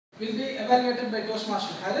will be evaluated by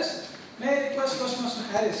Toastmaster Harris. May I request Toastmaster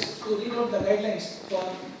Harris to read out the guidelines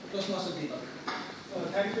for Toastmaster Deepak.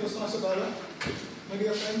 Thank you, Toastmaster Bala. My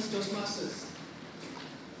dear friends, Toastmasters,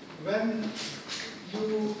 when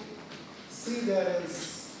you see there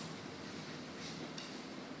is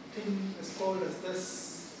thing as cold as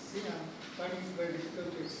this, I'm finding it very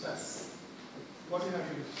difficult to express. What you have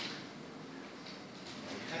to do?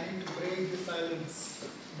 I need to break the silence,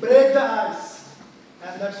 break the ice,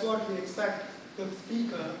 and that's what we expect the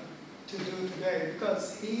speaker to do today,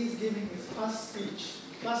 because he is giving his first speech,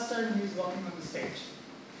 first time he is walking on the stage.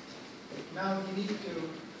 Now you need to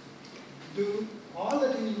do, all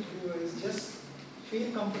that you need to do is just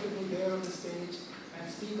feel comfortable there on the stage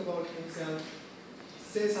and speak about himself,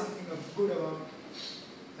 say something good about,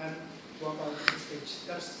 and walk out on the stage.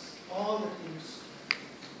 That's all that he needs.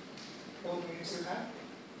 4 minutes you have,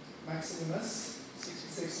 maximum is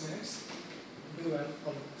 66 minutes. Do well,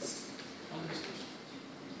 all the best.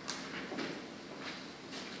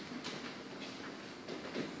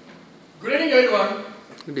 Good evening, everyone.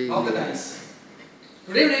 Good evening. How the nice?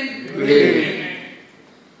 Good evening. Good evening.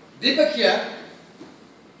 Deepak here.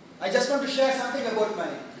 I just want to share something about my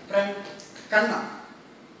friend Kanna.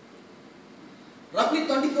 Roughly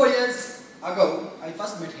 24 years ago, I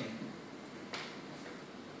first met him.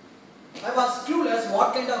 I was clueless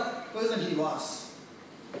what kind of person he was.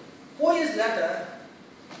 4 years later,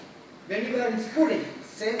 when we were in schooling,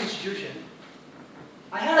 same institution,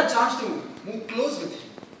 I had a chance to move close with him.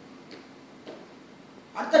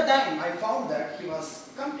 At the time, I found that he was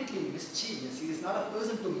completely mischievous. He is not a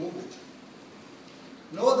person to move with.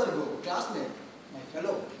 No other go, classmate, my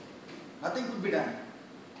fellow, nothing could be done.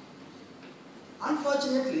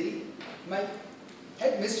 Unfortunately, my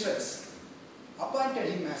head mistress appointed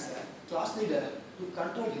him as a class leader to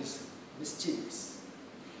control his mischievous.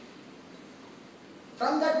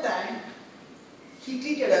 From that time, he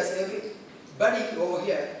treated us, everybody over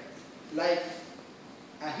here, like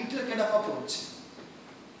a Hitler kind of approach.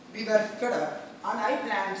 We were fed up, and I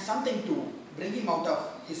planned something to bring him out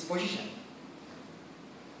of his position.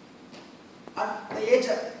 At the age,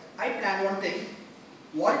 I planned one thing.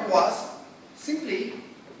 What it was, simply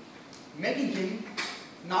making him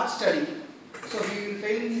not study, so he will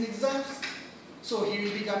fail in his exams, so he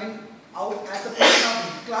will be coming out as the position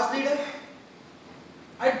of class leader.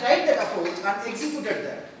 I tried that approach and executed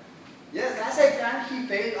that. Yes, as I planned, he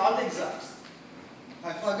failed all the exams.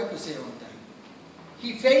 I forgot to say one thing.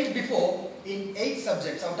 He failed before in 8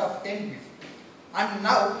 subjects out of 10 before. And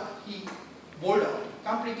now he bowled out,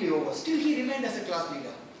 completely over. Still he remained as a class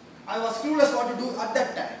leader. I was clueless what to do at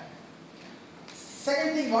that time.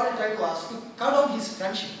 Second thing what I tried was to cut down his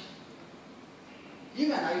friendship.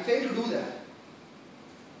 Even I failed to do that.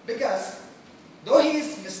 Because though he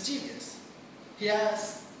is mischievous, he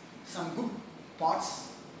has some good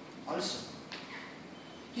parts also.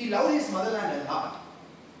 He loved his motherland a lot.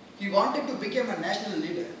 He wanted to become a national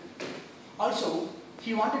leader. Also,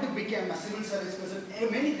 he wanted to become a civil service person,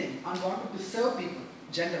 many things, and wanted to serve people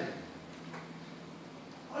generally.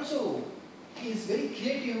 Also, he is very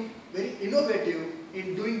creative, very innovative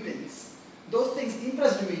in doing things. Those things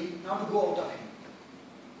impressed me now to go out of him.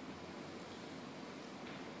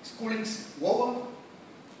 Schooling's over,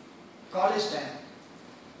 college time.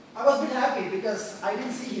 I was a bit happy because I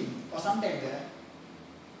didn't see him for some time there.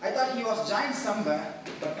 I thought he was joined somewhere,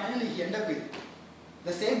 but finally he ended up with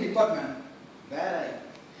the same department where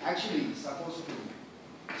I actually supposed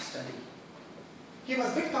to study. He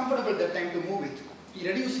was a bit comfortable that time to move with. He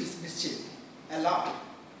reduced his mischief a lot.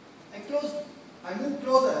 I moved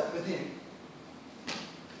closer with him.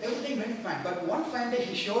 Everything went fine, but one fine day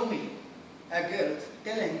he showed me a girl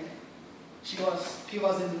telling he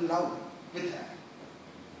was in love with her.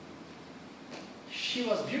 She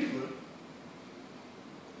was beautiful,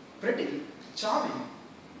 pretty, charming.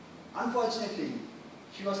 Unfortunately,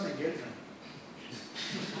 she was my girlfriend.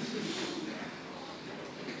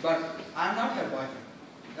 But I am not her boyfriend.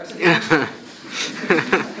 That's a different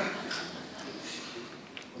story.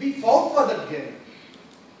 We fought for that girl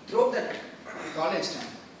throughout that college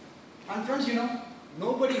time. And friends,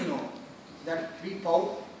 nobody knows that we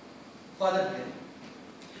fought for that girl.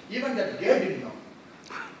 Even that girl didn't know.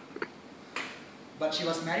 But she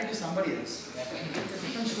was married to somebody else. It's a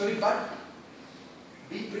different story, but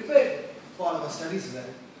we prepared for our studies well,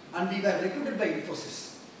 and we were recruited by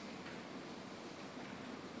Infosys.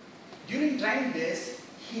 During training days,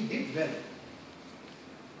 he did well.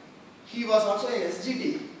 He was also a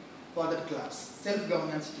SGT for that class,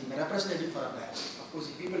 self-governance team, a representative for a batch. Of course,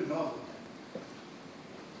 people know about that.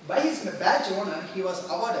 By his batch owner, he was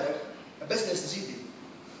awarded a best SGT.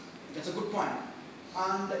 That's a good point.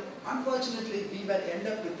 And unfortunately, we will end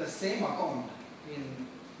up with the same account in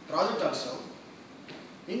project also.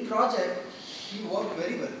 In project, he worked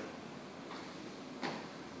very well.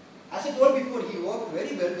 As I told before, he worked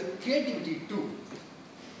very well with creativity too.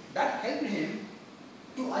 That helped him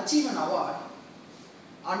to achieve an award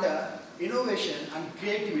under innovation and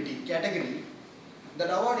creativity category. That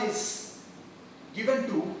award is given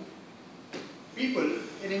to people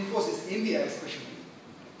in Infosys, India especially.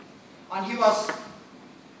 And he was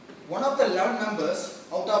one of the 11 members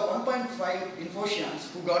out of 1.5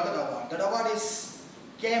 Infosians who got that award. That award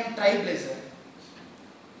came Trailblazer.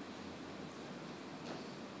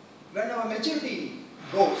 When our maturity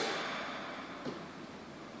goes,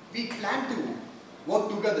 we plan to work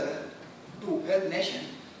together to help nation.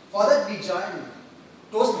 For that we joined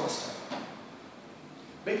Toastmaster.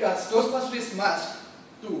 Because Toastmaster is must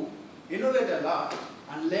to innovate a lot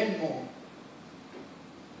and learn more.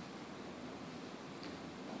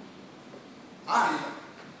 And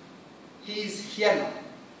he is here now.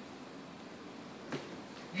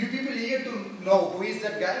 You people eager to know who is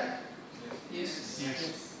that guy? Yes.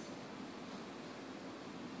 Yes.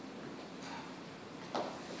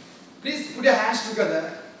 Please put your hands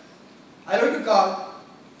together. I want to call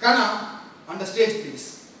Kanna on the stage,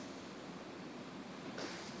 please.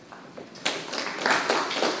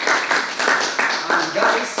 And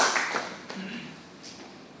guys,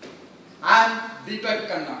 I'm Deepak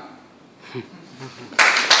Kanna.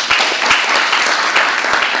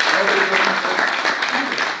 What are you looking for?